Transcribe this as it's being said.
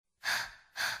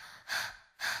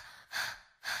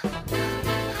Welcome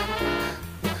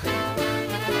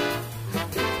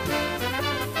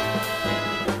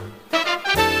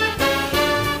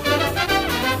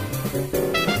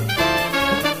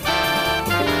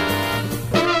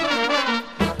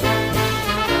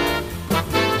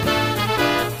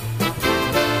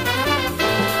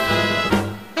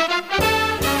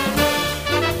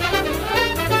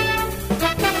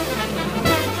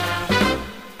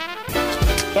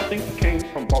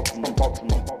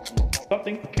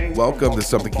to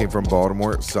Something Came From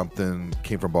Baltimore. Something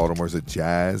Came From Baltimore is a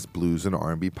jazz, blues, and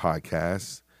R&B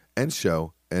podcast and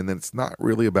show, and it's not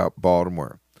really about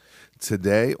Baltimore.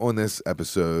 Today on this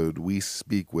episode, we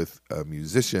speak with a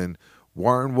musician,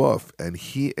 Warren Wolf, and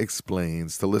he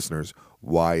explains to listeners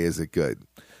why is it good.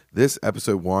 This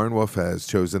episode, Warren Wolf has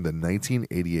chosen the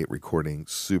 1988 recording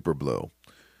Super Blue.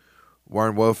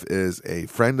 Warren Wolf is a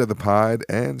friend of the pod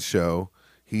and show.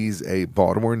 He's a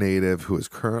Baltimore native who is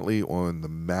currently on the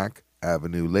Mack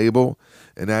Avenue label.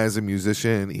 And as a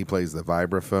musician, he plays the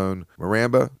vibraphone,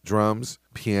 marimba, drums,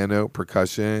 piano,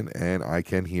 percussion, and I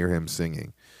can hear him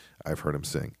singing. I've heard him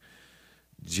sing.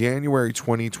 January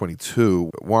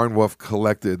 2022, Warren Wolf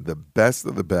collected the best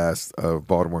of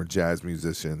Baltimore jazz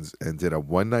musicians and did a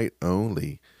one night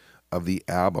only of the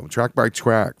album, track by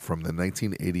track, from the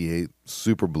 1988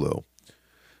 Super Blue.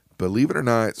 Believe it or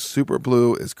not, Super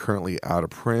Blue is currently out of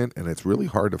print, and it's really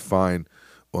hard to find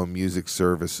on music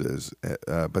services.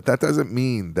 But that doesn't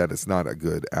mean that it's not a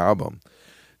good album.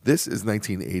 This is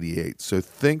 1988, so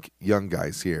think young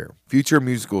guys here. Future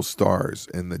musical stars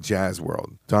in the jazz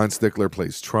world. Don Stickler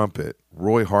plays trumpet.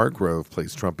 Roy Hargrove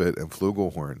plays trumpet and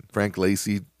flugelhorn. Frank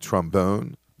Lacy,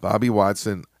 trombone. Bobby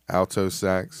Watson, alto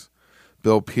sax.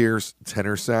 Bill Pierce,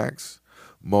 tenor sax.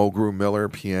 Mulgrew Miller,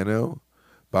 piano.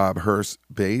 Bob Hurst,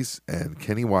 bass, and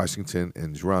Kenny Washington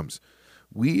in drums.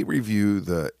 We review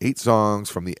the 8 songs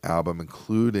from the album,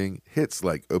 including hits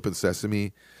like Open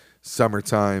Sesame,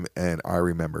 Summertime, and I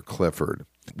Remember Clifford.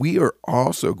 We are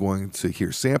also going to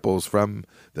hear samples from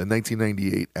the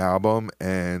 1998 album,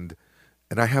 and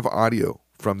I have audio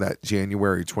from that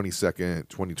January 22nd,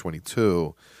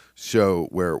 2022 show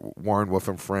where Warren Wolf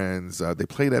and friends, they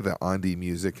played at the Andi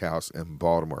Music House in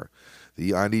Baltimore.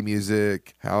 The Andi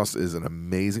Music House is an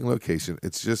amazing location.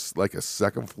 It's just like a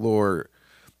second floor.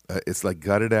 It's like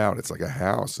gutted out. It's like a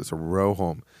house. It's a row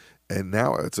home. And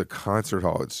now it's a concert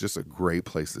hall. It's just a great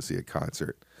place to see a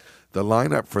concert. The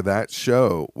lineup for that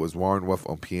show was Warren Wolf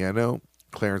on piano,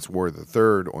 Clarence Ward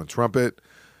III on trumpet,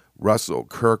 Russell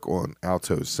Kirk on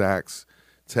alto sax,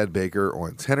 Ted Baker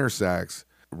on tenor sax,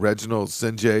 Reginald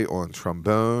Sinjay on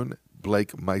trombone,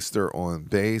 Blake Meister on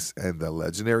bass, and the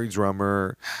legendary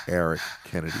drummer, Eric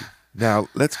Kennedy. Now,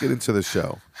 let's get into the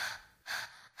show.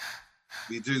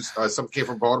 We do Something Came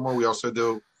From Baltimore. We also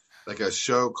do like a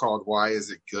show called Why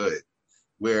Is It Good,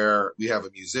 where we have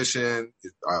a musician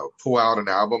pull out an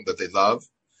album that they love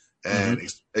and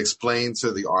explain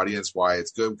to the audience why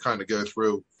it's good. We kind of go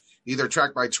through either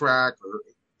track by track or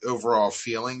overall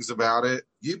feelings about it.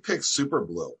 You picked Super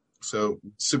Blue. So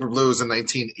Super Blue is a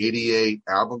 1988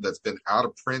 album that's been out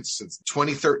of print since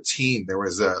 2013. There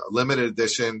was a limited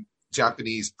edition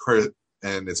Japanese print,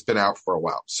 and it's been out for a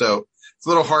while. So it's a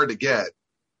little hard to get,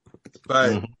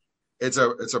 but it's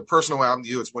a personal album to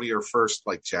you. It's one of your first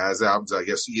like jazz albums, I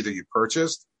guess, either you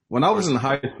purchased. When I was in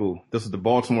high school, this is the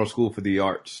Baltimore School for the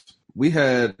Arts. We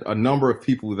had a number of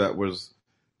people that was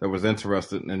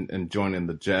interested in joining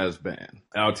the jazz band.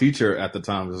 Our teacher at the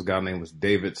time, this guy named was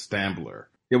David Stambler.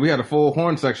 Yeah, we had a full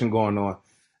horn section going on.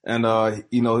 And,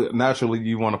 naturally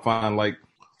you want to find like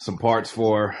some parts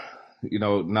for,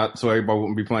 not so everybody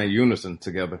wouldn't be playing unison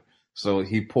together. So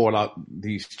he pulled out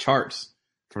these charts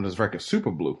from this record,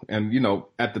 Super Blue. And,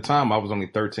 at the time I was only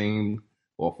 13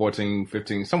 or 14,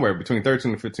 15, somewhere between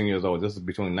 13 and 15 years old. This is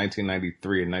between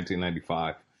 1993 and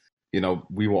 1995.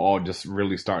 We were all just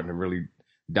really starting to really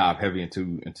dive heavy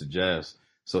into jazz.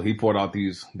 So he poured out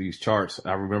these charts.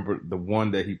 I remember the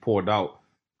one that he poured out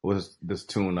was this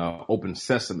tune, Open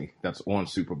Sesame, that's on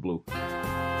Super Blue.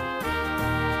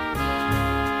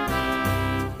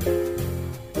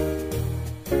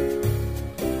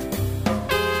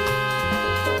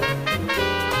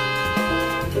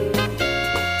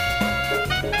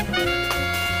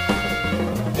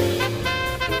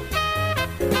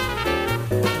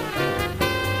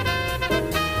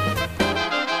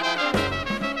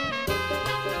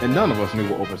 And none of us knew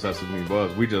what Open Sesame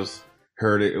was. We just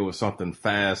heard it. It was something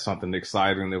fast, something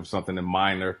exciting. It was something in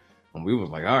minor. And we was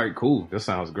like, all right, cool. This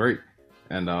sounds great.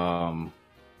 And, upon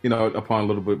a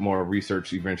little bit more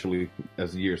research, eventually,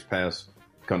 as the years passed,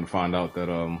 come to find out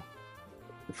that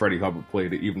Freddie Hubbard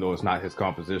played it, even though it's not his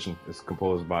composition. It's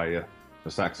composed by the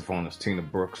saxophonist Tina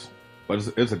Brooks. But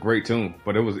it's a great tune.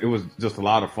 But it was just a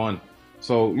lot of fun.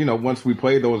 So, you know, once we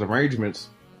played those arrangements,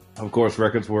 of course,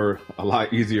 records were a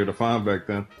lot easier to find back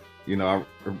then. You know, I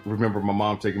remember my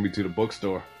mom taking me to the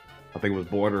bookstore. I think it was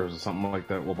Borders or something like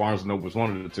that. Well, Barnes & Noble was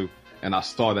one of the two. And I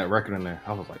saw that record in there.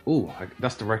 I was like, ooh,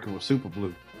 that's the record with Super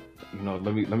Blue. You know,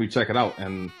 let me check it out.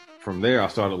 And from there, I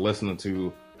started listening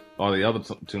to all the other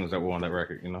tunes that were on that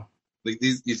record, you know.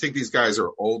 You think these guys are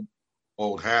old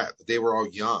hat, but they were all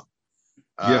young.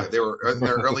 Yeah. They were in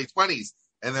their early 20s,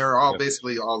 and they're all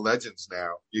basically all legends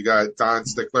now. You got Don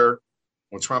Stickler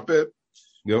on trumpet,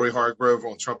 Roy Hargrove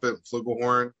on trumpet and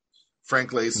flugelhorn,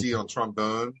 Frank Lacy on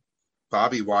trombone,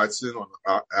 Bobby Watson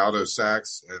on alto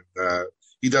sax, and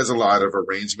he does a lot of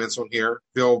arrangements on here.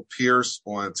 Bill Pierce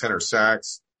on tenor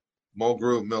sax,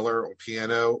 Mulgrew Miller on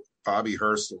piano, Bobby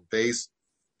Hurst on bass,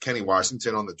 Kenny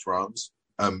Washington on the drums.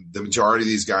 The majority of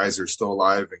these guys are still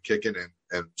alive and kicking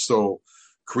and still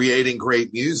creating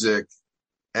great music.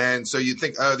 And so you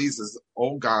think, oh, these are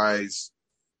old guys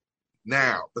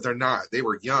now, but they're not. They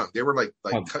were young. They were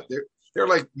they're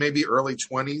like maybe early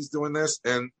 20s doing this.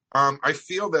 And I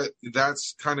feel that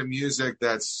that's kind of music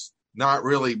that's not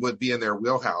really would be in their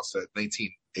wheelhouse at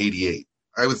 1988.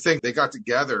 I would think they got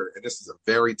together, and this is a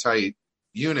very tight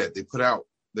unit.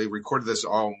 They recorded this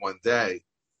all in one day,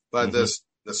 but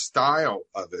the style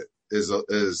of it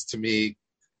is to me,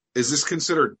 is this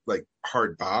considered like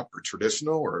hard bop or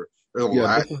traditional or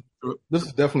this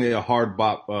is definitely a hard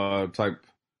bop type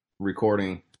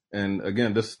recording. And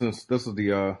again, this is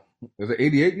the is it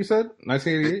 88? You said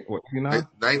 1988? What,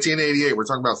 1988. We're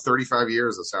talking about 35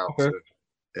 years of sound. Okay.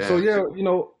 Yeah. So yeah, you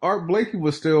know, Art Blakey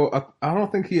was still. I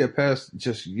don't think he had passed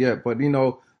just yet, but you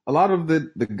know, a lot of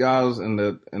the guys in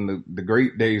the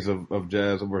great days of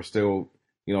jazz were still,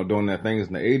 you know, doing their things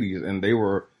in the 80s, and they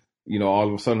were, you know, all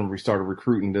of a sudden we started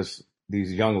recruiting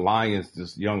these young lions,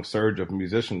 this young surge of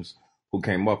musicians who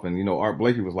came up, and you know, Art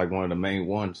Blakey was like one of the main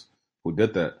ones who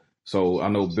did that. So I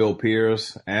know Bill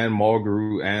Pierce and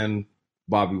Mulgrew and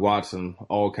Bobby Watson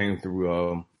all came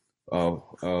through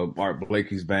Art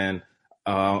Blakey's band.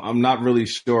 I'm not really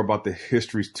sure about the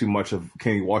histories too much of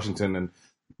Kenny Washington and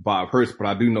Bob Hurst, but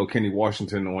I do know Kenny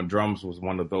Washington on drums was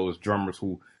one of those drummers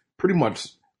who pretty much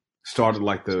started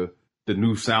like the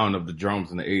new sound of the drums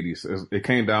in the 80s. It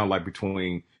came down like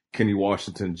between Kenny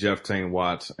Washington, Jeff Tain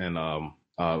Watts, and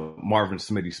Marvin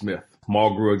Smitty Smith.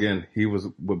 Mulgrew, again, he was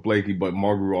with Blakey, but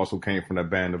Mulgrew also came from that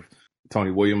band of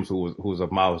Tony Williams, who was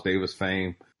of Miles Davis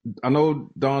fame. I know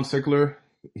Don Sickler,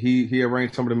 he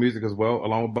arranged some of the music as well,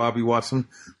 along with Bobby Watson.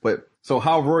 But so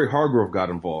how Roy Hargrove got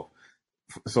involved.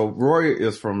 So Roy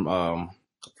is from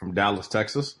Dallas,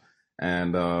 Texas,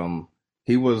 and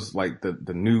he was like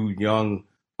the new young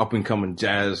up and coming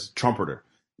jazz trumpeter,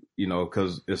 you know,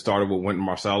 because it started with Wynton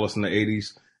Marsalis in the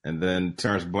 80s, and then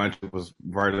Terrence Blanchard was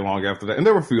very long after that, and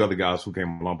there were a few other guys who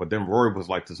came along, but then Roy was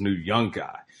like this new young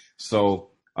guy. So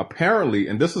apparently,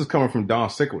 and this is coming from Don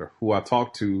Sickler, who I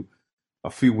talked to a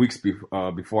few weeks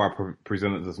before I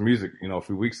presented this music, you know, a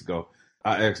few weeks ago.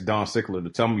 I asked Don Sickler to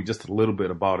tell me just a little bit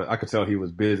about it. I could tell he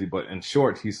was busy, but in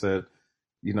short, he said,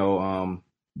 you know,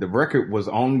 the record was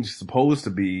only supposed to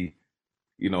be,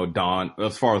 you know, Don,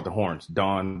 as far as the horns,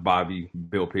 Don, Bobby,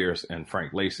 Bill Pierce, and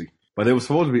Frank Lacy. But it was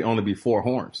supposed to only be 4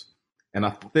 horns. And I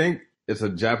think it's a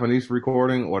Japanese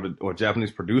recording or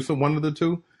Japanese producer, one of the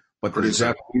two. But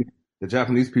the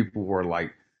Japanese people were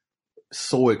like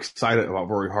so excited about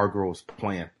Roy Hargrove's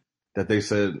plan that they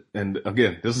said, and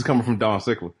again, this is coming from Don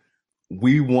Sickler,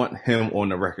 we want him on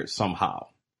the record somehow.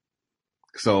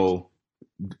 So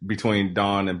between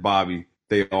Don and Bobby,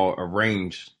 they all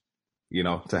arranged, you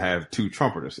know, to have 2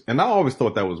 trumpeters. And I always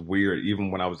thought that was weird, even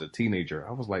when I was a teenager.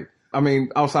 I was like, I mean,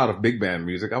 outside of big band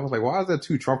music, I was like, why is there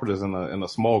 2 trumpeters in a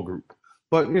small group?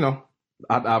 But, you know,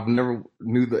 I've never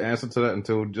knew the answer to that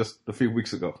until just a few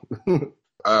weeks ago.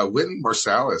 Wynton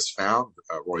Marsalis found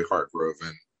Roy Hargrove,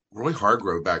 and Roy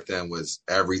Hargrove back then was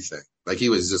everything. Like, he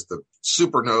was just a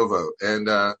supernova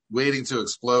and waiting to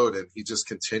explode, and he just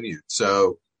continued.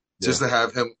 So just to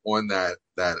have him on that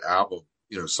album,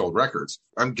 you know, sold records.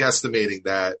 I'm guesstimating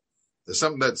that there's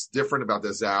something that's different about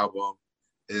this album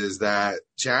is that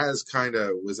jazz kind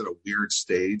of was in a weird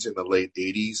stage in the late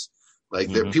 80s.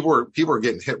 Like people were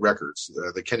getting hit records,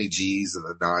 the Kenny G's and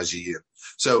the Najee. And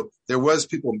so there was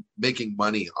people making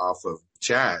money off of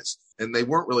jazz, and they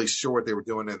weren't really sure what they were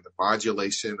doing in the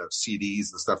modulation of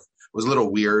CDs and stuff. It was a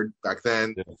little weird back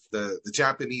then. Yeah. The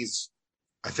Japanese,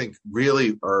 I think,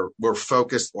 really were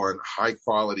focused on high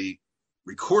quality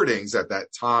recordings at that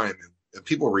time. And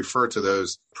people refer to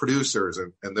those producers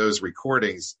and those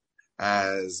recordings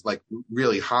as like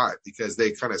really hot because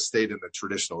they kind of stayed in the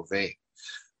traditional vein.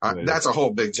 That's a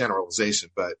whole big generalization.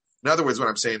 But in other words, what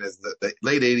I'm saying is that the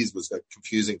late 80s was a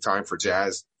confusing time for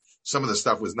jazz. Some of the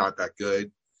stuff was not that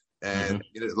good. And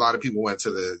a lot of people went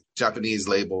to the Japanese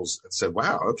labels and said,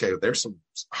 wow, okay, there's some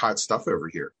hot stuff over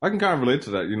here. I can kind of relate to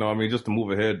that. I mean, just to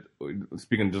move ahead,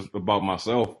 speaking just about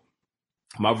myself,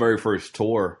 my very first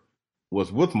tour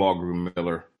was with Mulgrew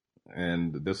Miller.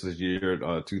 And this is year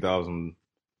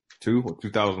 2002 or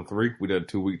 2003. We did a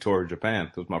 2-week tour of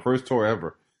Japan. It was my first tour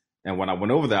ever. And when I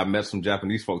went over there, I met some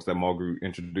Japanese folks that Mulgrew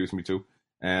introduced me to.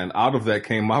 And out of that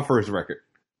came my first record.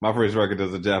 My first record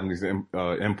as a Japanese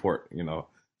import,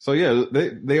 So yeah,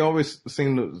 they always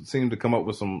seem to come up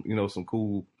with some, some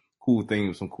cool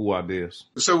themes, some cool ideas.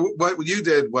 So what you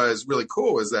did was really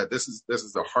cool, is that this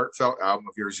is a heartfelt album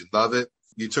of yours. You love it.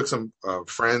 You took some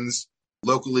friends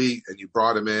locally and you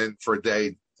brought them in for a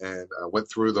day and went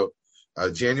through the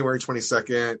January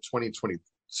 22nd,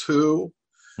 2022.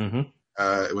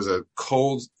 It was a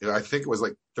cold, I think it was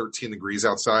like 13 degrees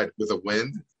outside with a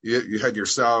wind. You had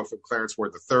yourself and Clarence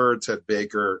Ward III, Ted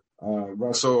Baker,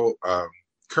 Russell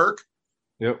Kirk,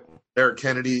 Eric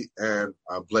Kennedy, and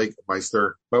Blake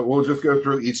Meister. But we'll just go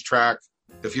through each track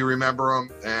if you remember them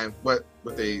and what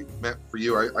they meant for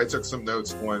you. I took some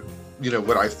notes on,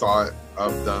 what I thought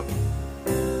of them.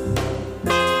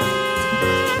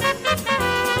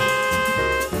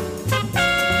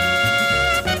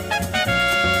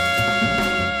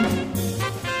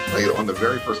 On the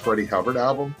very first Freddie Hubbard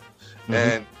album,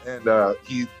 and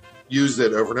he used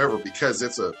it over and over because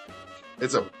it's a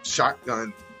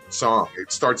shotgun song.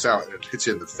 It starts out and it hits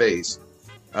you in the face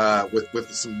with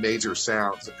some major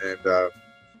sounds, and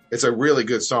it's a really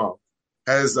good song.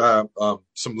 Has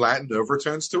some Latin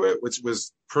overtones to it, which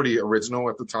was pretty original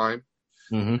at the time.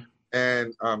 And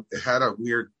it had a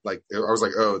weird, I was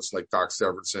like, oh, it's like Doc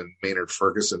Severinsen, Maynard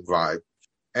Ferguson vibe.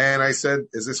 And I said,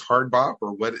 is this hard bop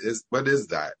or what is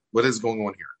that? What is going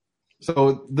on here?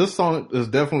 So this song is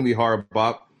definitely hard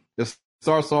bop. It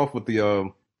starts off with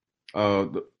the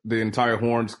entire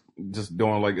horns just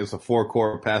doing it's a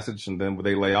 4-chord passage, and then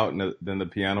they lay out, and then the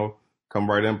piano come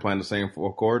right in playing the same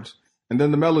 4 chords, and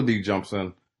then the melody jumps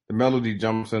in.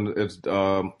 It's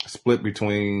split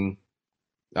between,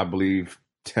 I believe,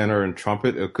 tenor and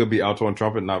trumpet. It could be alto and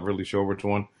trumpet, not really sure which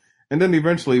one. And then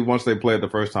eventually, once they play it the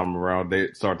first time around,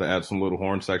 they start to add some little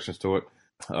horn sections to it,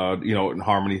 and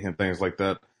harmony and things like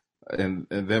that. And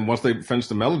then once they finish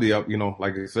the melody up,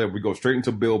 like I said, we go straight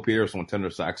into Bill Pierce on tenor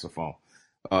saxophone.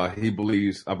 I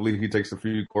believe he takes a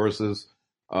few choruses,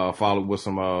 followed with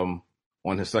some,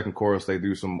 on his second chorus, they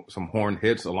do some horn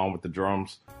hits along with the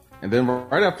drums. And then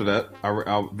right after that,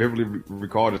 I vividly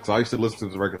recall it because I used to listen to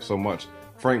this record so much.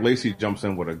 Frank Lacy jumps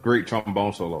in with a great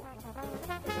trombone solo.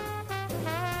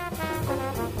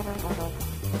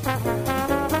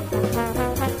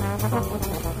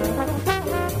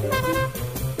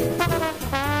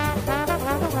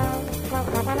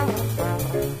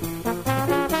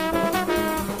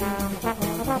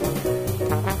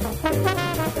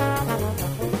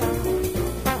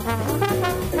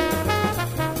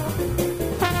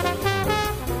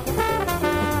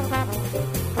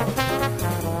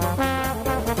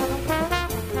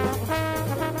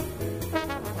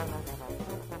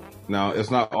 Now,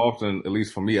 it's not often, at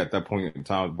least for me at that point in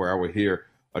time, where I would hear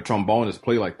a trombonist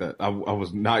play like that. I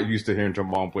was not used to hearing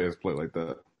trombone players play like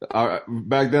that.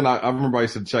 Back then, I remember I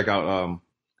used to check out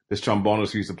this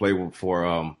trombonist who used to play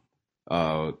for,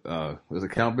 was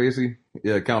it Count Basie?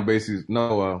 Yeah, Count Basie's,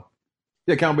 Count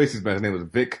Basie's band. His name was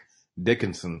Vic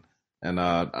Dickinson. And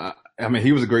I mean,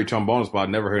 he was a great trombonist, but I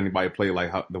never heard anybody play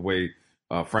the way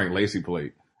Frank Lacy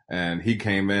played. And he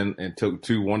came in and took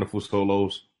 2 wonderful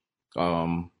solos.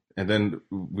 And then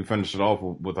we finished it off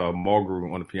with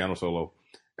Mulgrew on the piano solo.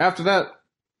 After that,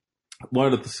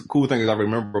 one of the cool things I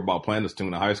remember about playing this tune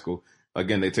in high school,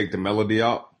 again, they take the melody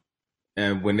out.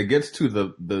 And when it gets to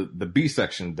the B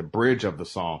section, the bridge of the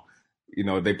song,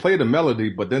 they play the melody,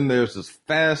 but then there's this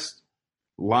fast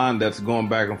line that's going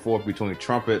back and forth between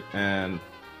trumpet and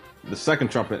the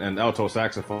second trumpet and alto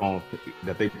saxophone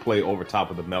that they play over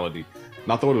top of the melody.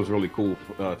 And I thought it was really cool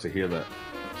to hear that.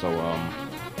 So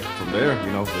from there,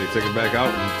 they take it back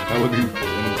out and melody, and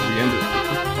we end it.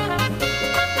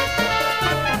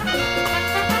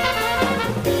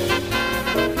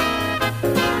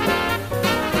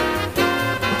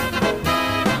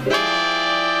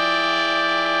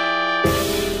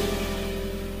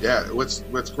 Yeah,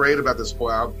 what's great about this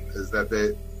whole album is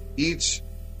that each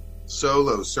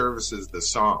solo services the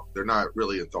song. They're not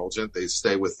really indulgent. They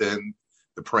stay within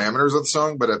the parameters of the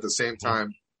song, but at the same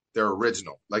time, they're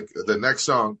original. Like the next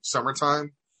song,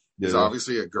 Summertime, is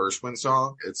obviously a Gershwin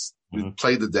song. It's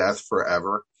played to death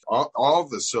forever. all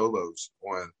the solos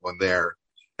on there,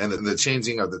 and the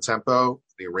changing of the tempo,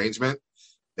 the arrangement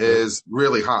is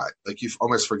really hot. Like you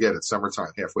almost forget it's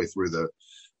summertime halfway through the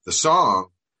song.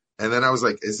 And then I was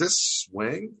like, is this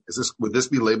swing? Would this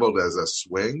be labeled as a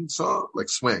swing song? Like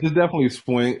swing? It's definitely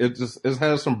swing. It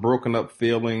has some broken up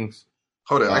feelings.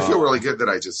 Hold on. I feel really good that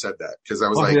I just said that because I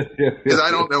was because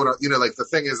I don't know what, like the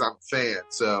thing is I'm a fan.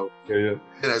 So, yeah.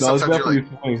 No, sometimes it's definitely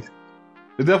swing.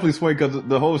 It's definitely swing because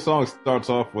the whole song starts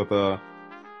off with,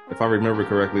 if I remember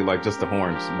correctly, like just the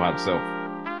horns by itself.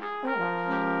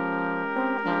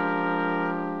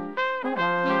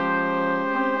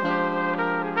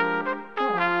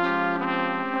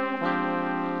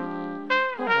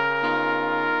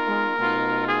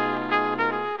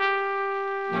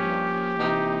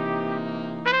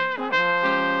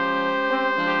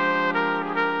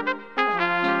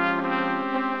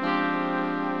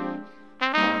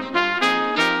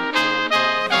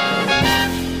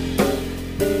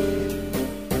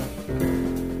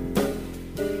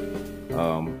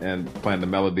 And playing the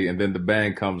melody, and then the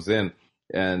band comes in,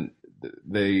 and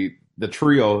the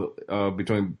trio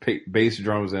between bass,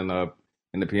 drums, and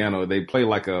the piano, they play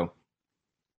like a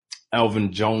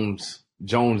Elvin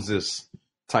Jones's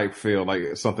type feel,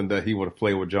 like something that he would have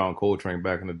played with John Coltrane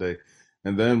back in the day.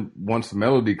 And then once the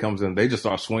melody comes in, they just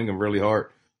start swinging really hard.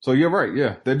 So you're right,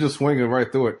 yeah, they're just swinging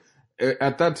right through it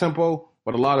at that tempo.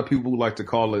 But a lot of people like to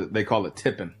call it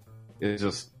tipping. It's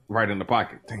just right in the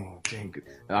pocket. Ding, ding.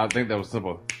 And I think that was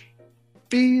simple.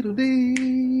 It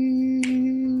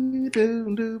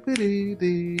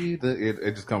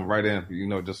just comes right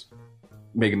in, just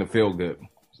making it feel good.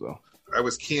 So I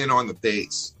was keying on the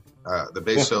bass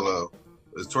solo.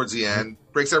 It was towards the end,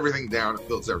 breaks everything down and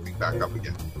builds everything back up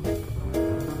again.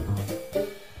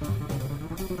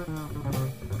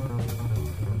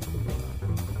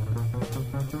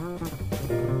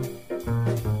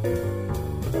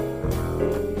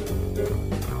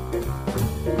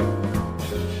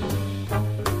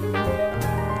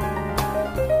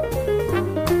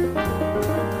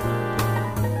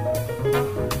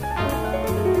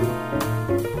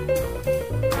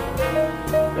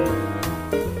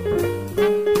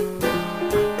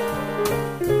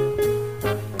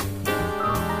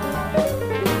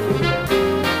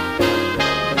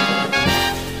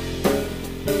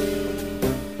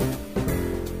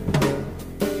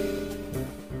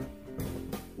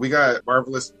 We got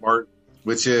Marvelous Martin,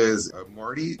 which is a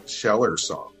Marty Scheller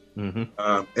song. Mm-hmm.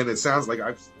 And it sounds like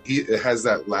it has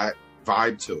that Latin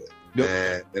vibe to it.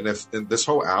 Yep. And this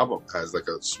whole album has like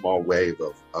a small wave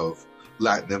of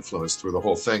Latin influence through the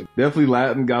whole thing. Definitely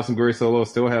Latin, got some great solos,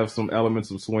 still have some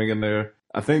elements of swing in there.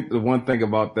 I think the one thing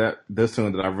about this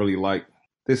tune that I really like,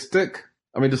 the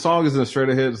song is in a straight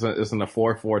ahead, it's in a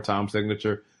 4/4 time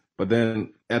signature, but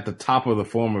then at the top of the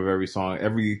form of every song,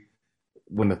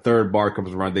 when the third bar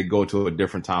comes around, they go to a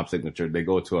different time signature. They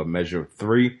go to a measure of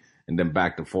 3 and then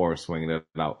back to 4, swinging it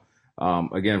out.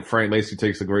 Again, Frank Lacy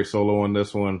takes a great solo on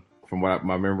this one. From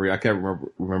my memory, I can't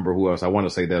remember who else. I want to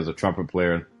say there's a trumpet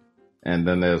player, and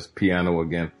then there's piano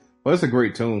again. Well, it's a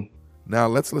great tune. Now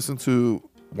let's listen to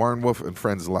Warren Wolf and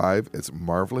Friends live. It's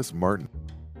Marvelous Martin.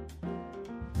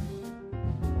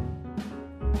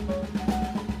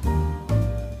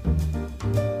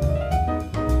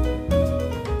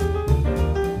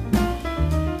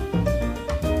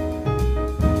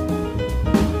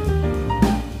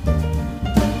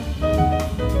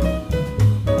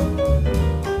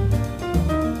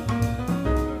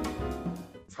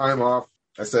 Time off.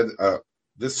 I said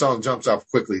this song jumps off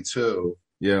quickly too.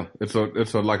 Yeah, it's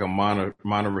like a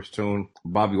minorish tune.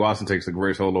 Bobby Watson takes a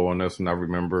great solo on this one. I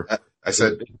remember. I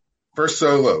said first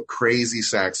solo, crazy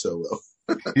sax solo.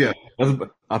 Yeah,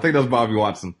 I think that's Bobby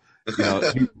Watson. He's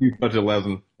such a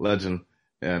legend,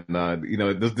 and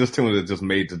this tune is just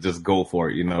made to just go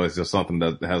for it. It's just something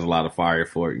that has a lot of fire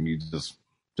for it, and you just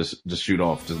shoot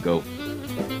off, just go.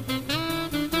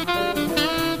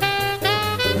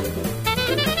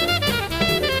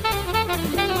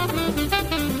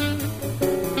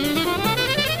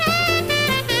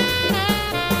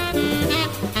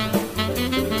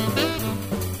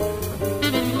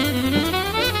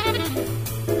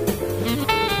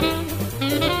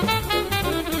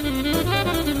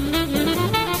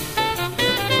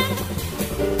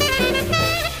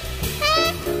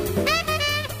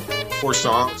 Four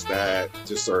songs that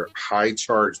just are high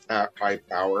charged, high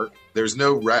power. There's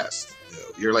no rest.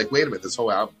 You're like, wait a minute, this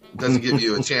whole album doesn't give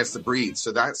you a chance to breathe.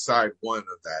 So that's side one of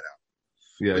that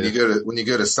album. When you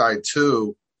go to side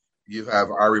two, you have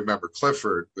I Remember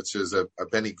Clifford, which is a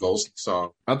Benny Golson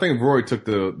song. I think Roy took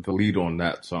the lead on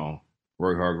that song.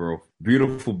 Roy Hargrove.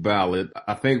 Beautiful ballad.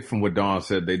 I think from what Dawn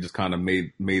said, they just kind of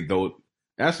made those.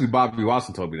 Actually, Bobby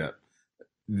Watson told me that.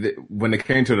 When it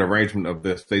came to the arrangement of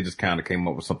this, they just kind of came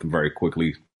up with something very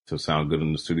quickly to sound good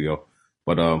in the studio.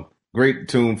 But great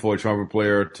tune for a trumpet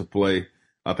player to play.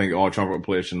 I think all trumpet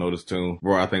players should know this tune.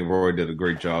 I think Roy did a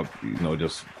great job,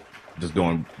 just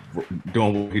doing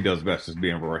what he does best, just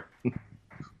being Roy.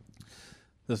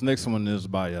 This next one is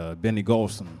by Benny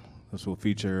Golson. This will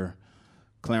feature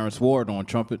Clarence Ward on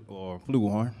trumpet or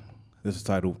flugelhorn. This is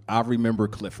titled "I Remember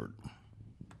Clifford."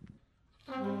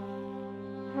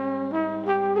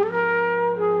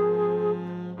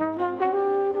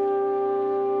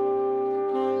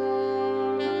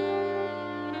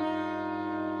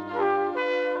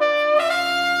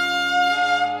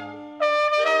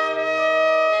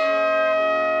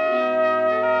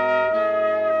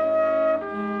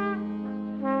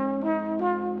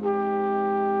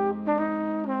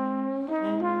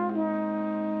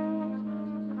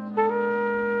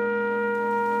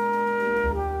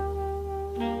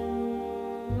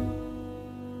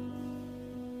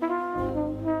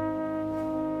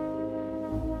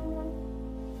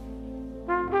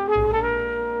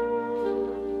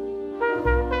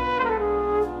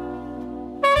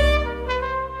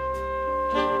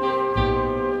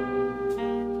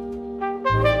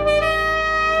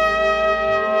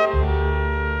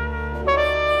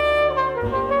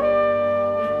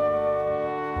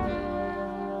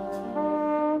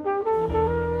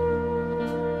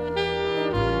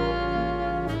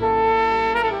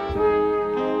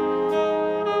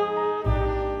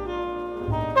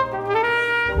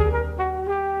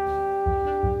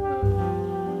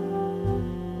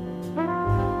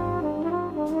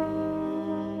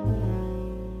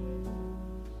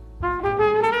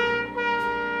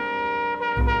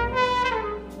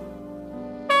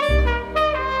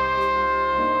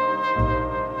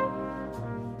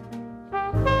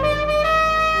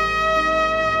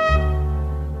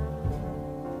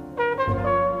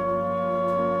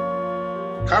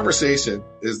 Conversation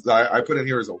is, I put in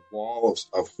here as a wall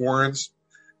of horns.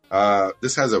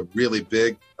 This has a really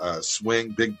big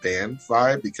swing, big band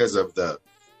vibe because of the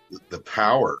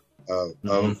power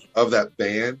of that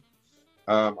band.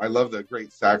 I love the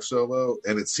great sax solo,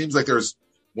 and it seems like there's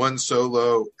one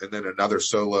solo and then another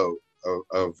solo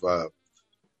of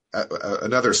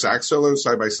another sax solo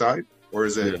side by side, or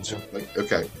is it like,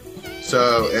 okay?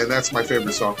 So, and that's my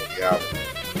favorite song on the album.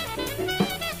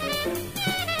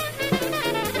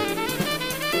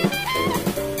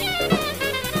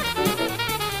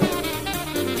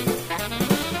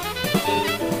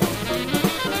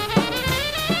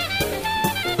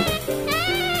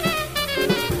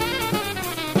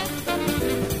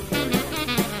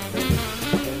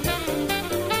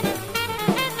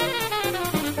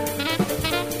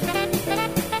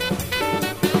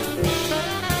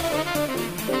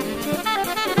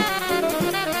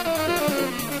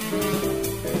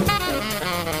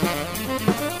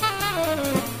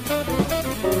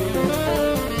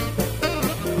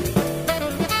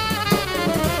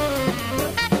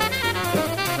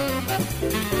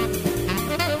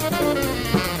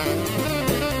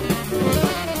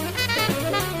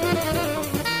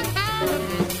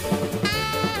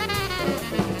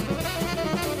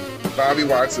 Bobby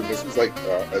Watson, this was like,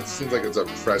 it seems like it's a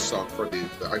fresh song for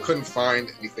I couldn't find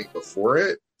anything before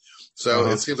it. So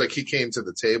it seems like he came to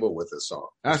the table with this song.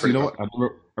 Actually, you know what? I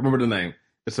remember the name.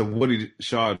 It's a Woody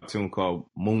Shaw tune called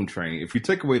Moon Train. If you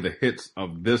take away the hits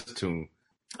of this tune,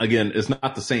 again, it's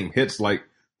not the same hits like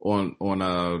on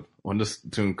this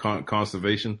tune,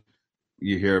 Conservation.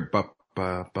 You hear ba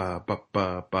ba ba ba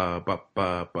ba ba ba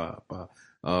ba ba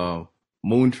ba.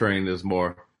 Moon Train is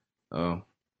more ba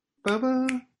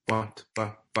ba.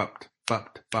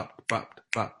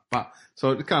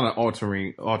 So it's kind of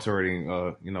altering,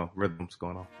 rhythms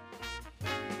going on.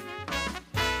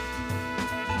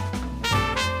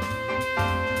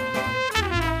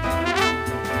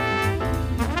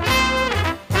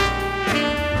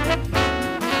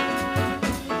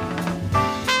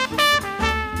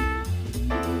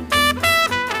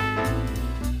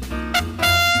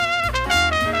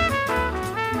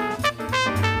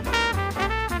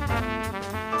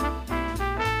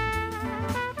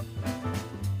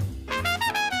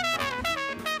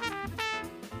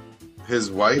 His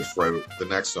wife wrote the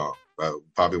next song,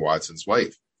 Bobby Watson's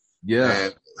wife. Yeah.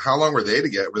 And how long were they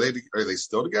together? Are they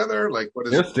still together? Like, what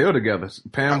is? They're still together.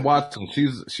 Pam Watson,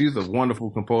 she's a wonderful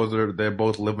composer. They're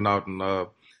both living out in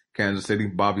Kansas City.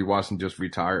 Bobby Watson just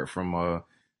retired from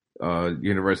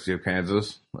University of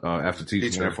Kansas after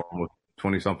teaching there for almost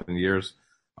 20-something years.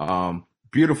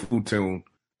 Beautiful tune.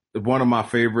 one of my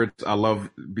favorites. I love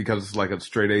because it's like a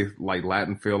straight A, like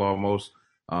Latin feel almost.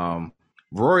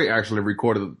 Rory actually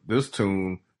recorded this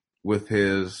tune with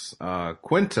his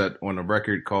quintet on a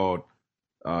record called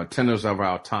Tenors of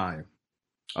Our Time.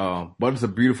 But it's a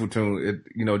beautiful tune.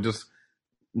 It, just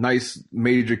nice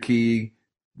major key.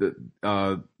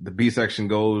 The B section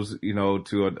goes,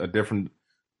 to a different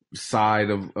side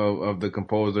of the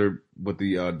composer with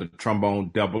the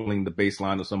trombone doubling the bass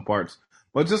line of some parts.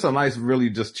 But just a nice, really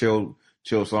just chill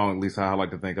song, at least how I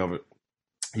like to think of it.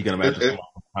 You can imagine someone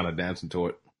kind of dancing to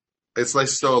it. It's like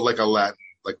still like a Latin,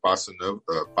 like bossa nova.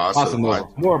 Bossa nova.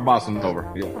 More bossa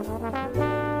nova, yeah.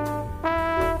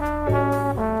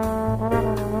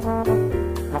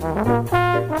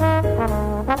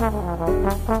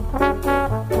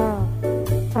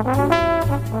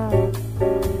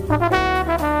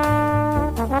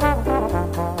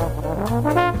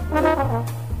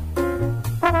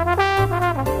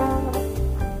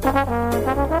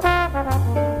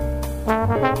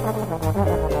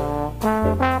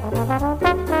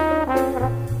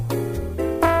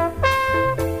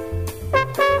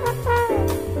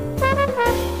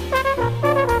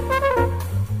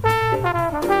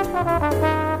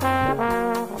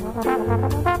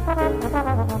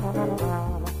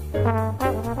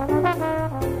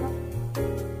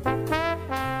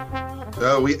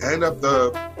 So we end up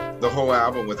the whole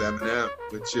album with Eminem,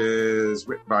 which is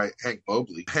written by Hank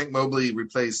Mobley. Hank Mobley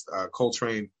replaced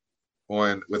Coltrane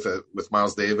with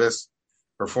Miles Davis.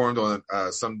 Performed on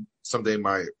Someday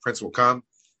My Prince Will Come.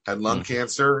 Had lung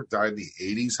cancer. Died in the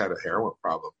 80s. Had a heroin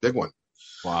problem, big one.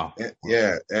 Wow.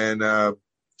 And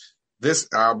this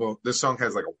song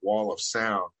has like a wall of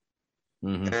sound.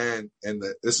 And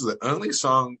this is the only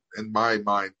song in my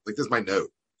mind. Like this is my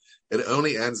note. It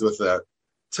only ends with a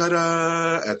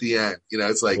ta-da at the end.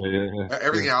 It's like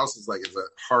everything else is like it's a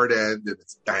hard end and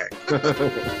it's bang.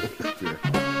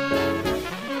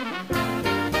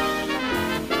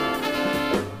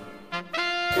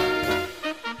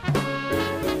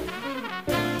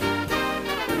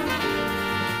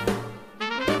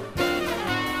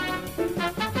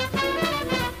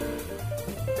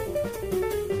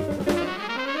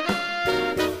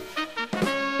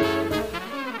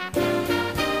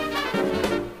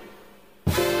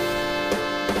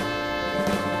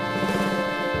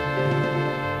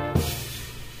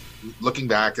 Looking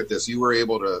back at this, you were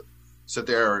able to sit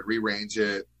there and rearrange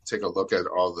it, take a look at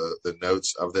all the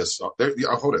notes of this song.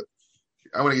 I'll hold it.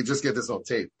 I want to just get this on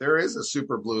tape. There is a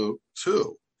Super Blue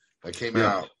 2 that came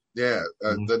out,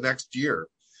 the next year,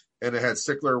 and it had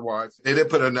Sickler Watch. They did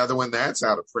put another one that's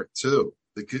out of print too.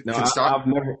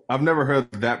 I've never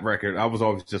heard that record. I was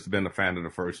always just been a fan of the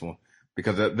first one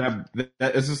because that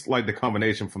it's just like the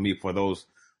combination for me for those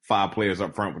 5 players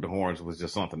up front with the horns was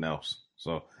just something else.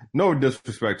 So no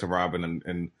disrespect to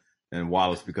Robin and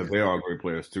Wallace because they are great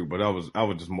players too. But I was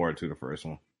just more into the first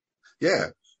one. Yeah,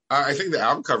 I think the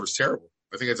album cover is terrible.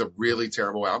 I think it's a really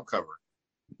terrible album cover.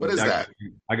 What is that?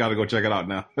 I got to go check it out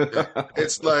now.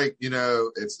 It's like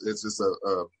it's just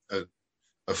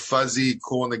a fuzzy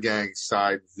Kool and the Gang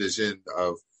side vision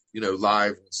of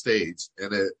live on stage,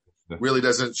 and it really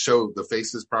doesn't show the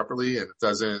faces properly, and it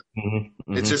doesn't.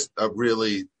 It's just a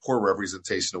really poor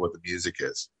representation of what the music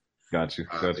is. Got you.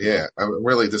 Yeah, I'm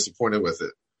really disappointed with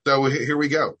it. So here we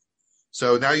go.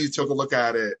 So now you took a look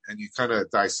at it and you kind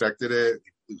of dissected it.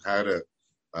 You had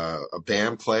a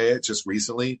band play it just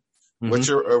recently. What's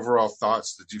your overall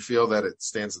thoughts? Did you feel that it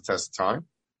stands the test of time?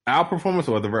 Our performance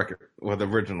or the record or the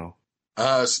original?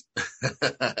 All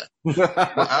right.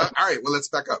 Well, let's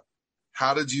back up.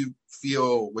 How did you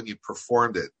feel when you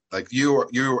performed it? Like you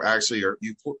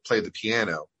played the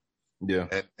piano. Yeah.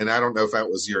 And I don't know if that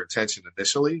was your intention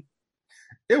initially.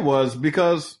 It was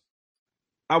because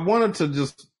I wanted to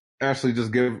just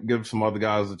give some other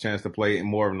guys a chance to play in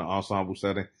more of an ensemble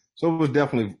setting. So it was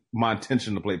definitely my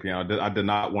intention to play piano. I did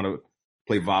not want to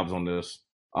play vibes on this.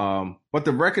 But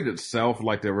the record itself,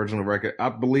 like the original record, I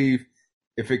believe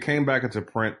if it came back into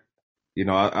print,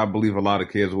 I believe a lot of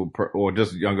kids or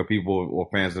just younger people or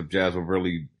fans of jazz will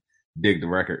really dig the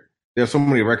record. There's so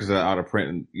many records that are out of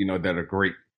print, and, that are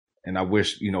great. And I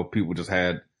wish, people just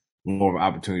had more of an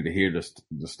opportunity to hear this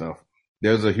stuff.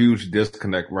 There's a huge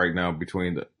disconnect right now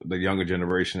between the younger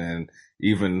generation and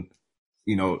even,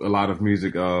 a lot of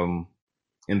music in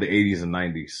the 80s and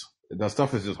 90s. That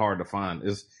stuff is just hard to find.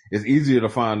 It's easier to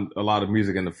find a lot of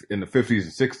music in the 50s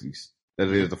and 60s than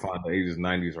it is to find the 80s and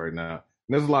 90s right now. And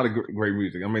there's a lot of great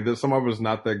music. I mean, some of it is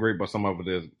not that great, but some of it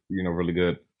is, really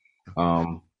good.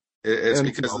 It's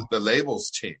because the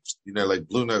labels changed. Like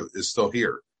Blue Note is still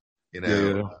here.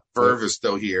 Verve is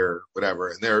still here, whatever,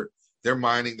 and they're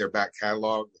mining their back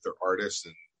catalog with their artists,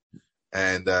 and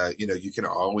And you can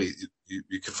always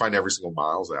you can find every single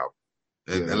Miles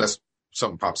album, unless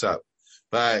something pops up.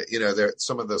 But there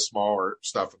some of the smaller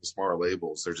stuff and the smaller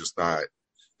labels, they're just not.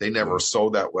 They never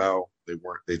sold that well.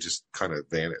 They just kind of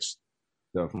vanished.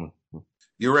 Definitely.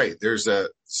 You're right. There's a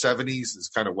 70s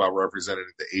is kind of well represented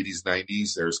in the 80s,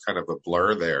 90s. There's kind of a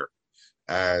blur there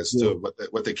as to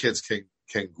what the kids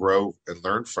can grow and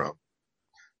learn from.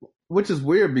 Which is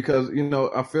weird because,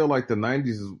 I feel like the 90s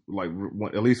is like,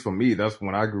 at least for me, that's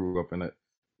when I grew up in it,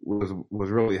 was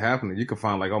really happening. You could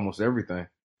find like almost everything.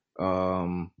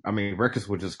 Records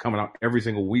were just coming out every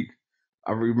single week.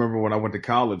 I remember when I went to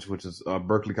college, which is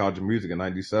Berklee College of Music in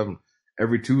 97,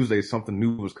 every Tuesday something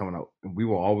new was coming out. And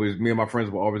me and my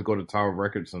friends would always go to Tower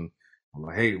Records and I'm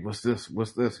like, hey, what's this?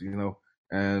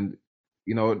 And,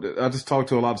 I just talk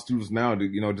to a lot of students now,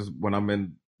 just when I'm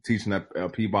in teaching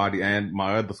at Peabody and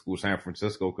my other school, San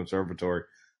Francisco Conservatory,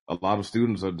 a lot of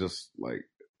students are just like,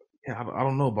 yeah, I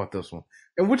don't know about this one.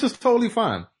 And which is totally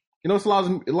fine. It's a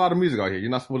lot of music out here. You're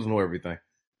not supposed to know everything.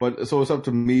 But so it's up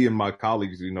to me and my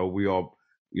colleagues, we all,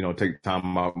 take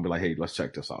time out and be like, hey, let's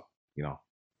check this out.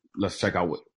 Let's check out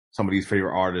what some of these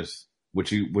favorite artists,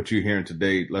 what you're hearing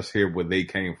today, let's hear where they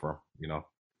came from,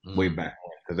 way back,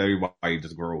 because everybody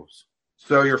just grows.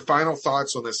 So your final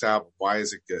thoughts on this album, why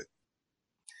is it good?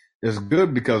 It's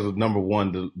good because of, number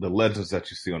one, the legends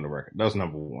that you see on the record. That's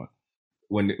number one.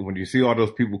 When you see all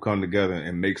those people come together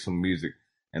and make some music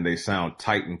and they sound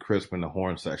tight and crisp in the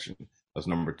horn section, that's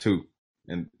number two.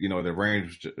 And, the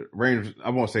range, I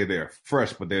won't say they're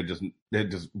fresh, but they're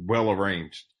just well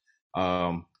arranged.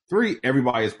 3,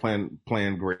 everybody is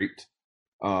playing great.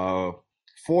 4,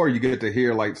 you get to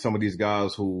hear like some of these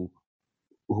guys who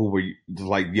were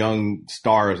like young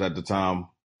stars at the time,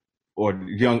 or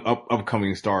young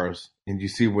upcoming stars, and you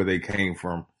see where they came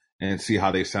from and see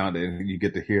how they sounded, and you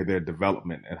get to hear their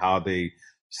development and how they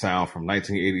sound from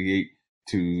 1988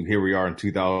 to here we are in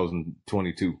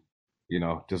 2022.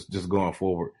 Just going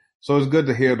forward. So it's good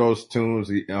to hear those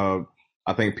tunes.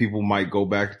 I think people might go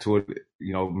back to it,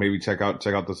 maybe check out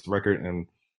this record and,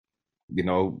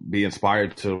 be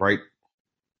inspired to write,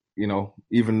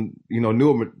 even,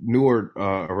 newer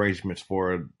arrangements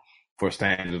for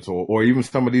standards or even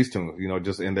some of these tunes,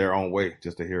 just in their own way,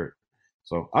 just to hear it.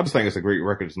 So I just think it's a great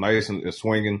record. It's nice and it's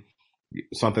swinging,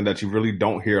 something that you really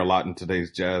don't hear a lot in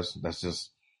today's jazz. That's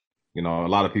just, a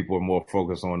lot of people are more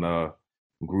focused on,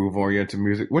 groove oriented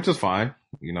music, which is fine,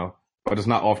 but it's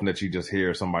not often that you just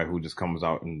hear somebody who just comes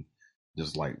out and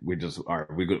just like, we're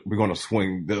going to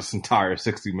swing this entire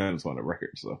 60 minutes on the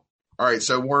record. So, all right.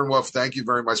 So Warren Wolf, thank you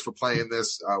very much for playing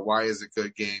this. Why is it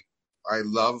good game? I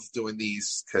love doing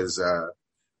these because,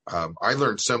 I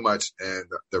learned so much, and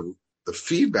the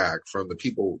feedback from the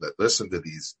people that listen to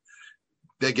these,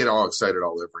 they get all excited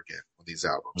all over again on these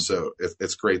albums. Mm-hmm. So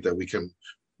it's great that we can,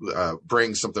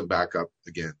 bring something back up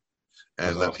again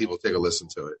and let people take a listen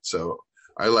to it. So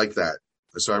I like that.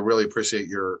 So I really appreciate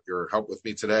your help with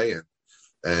me today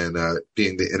and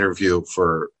being the interview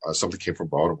for Something Came from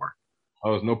Baltimore.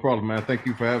 Oh, it's no problem, man. Thank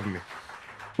you for having me.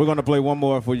 We're going to play one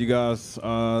more for you guys.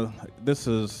 This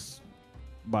is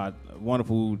by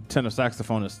wonderful tenor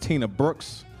saxophonist Tina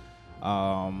Brooks.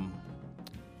 Name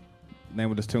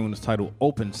of this tune is titled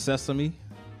Open Sesame.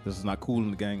 This is not Kool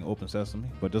and the Gang, Open Sesame,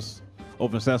 but this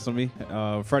Open Sesame.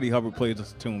 Freddie Hubbard plays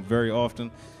this tune very often.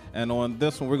 And on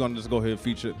this one, we're going to just go ahead and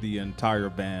feature the entire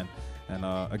band. And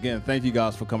again, thank you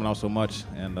guys for coming out so much.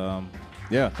 And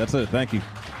yeah, that's it. Thank you.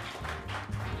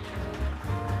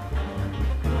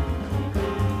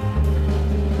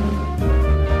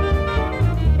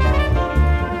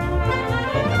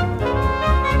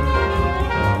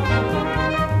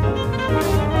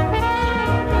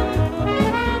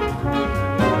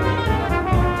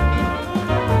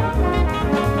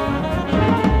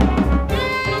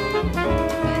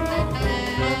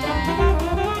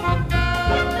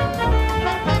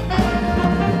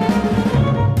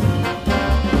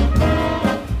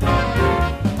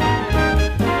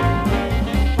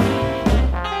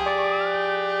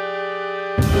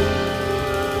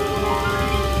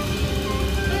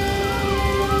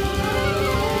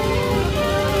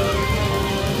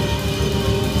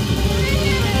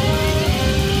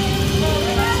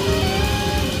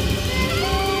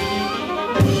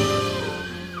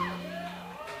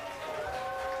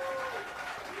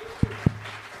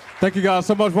 Thank you guys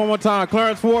so much. One more time.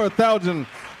 Clarence Ward, Thaljan,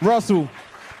 Russell,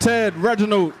 Ted,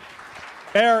 Reginald,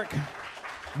 Eric,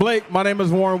 Blake. My name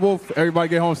is Warren Wolf. Everybody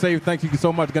get home safe. Thank you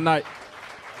so much. Good night.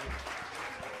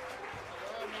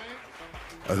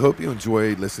 I hope you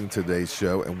enjoyed listening to today's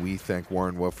show, and we thank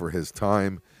Warren Wolf for his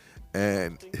time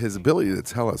and his ability to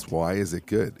tell us why is it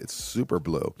good. It's Super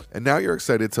Blue. And now you're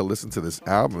excited to listen to this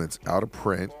album. It's out of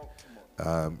print.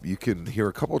 You can hear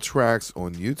a couple tracks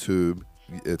on YouTube.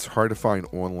 It's hard to find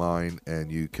online,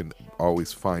 and you can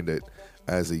always find it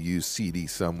as a used CD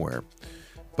somewhere.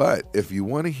 But if you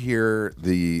want to hear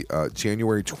the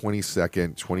January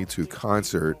 22nd, 22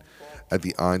 concert at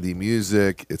the Ondi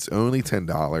Music, it's only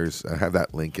 $10. I have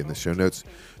that link in the show notes.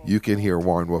 You can hear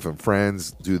Warren Wolf and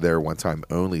Friends do their one-time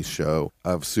only show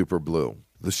of Super Blue.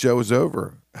 The show is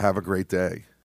over. Have a great day.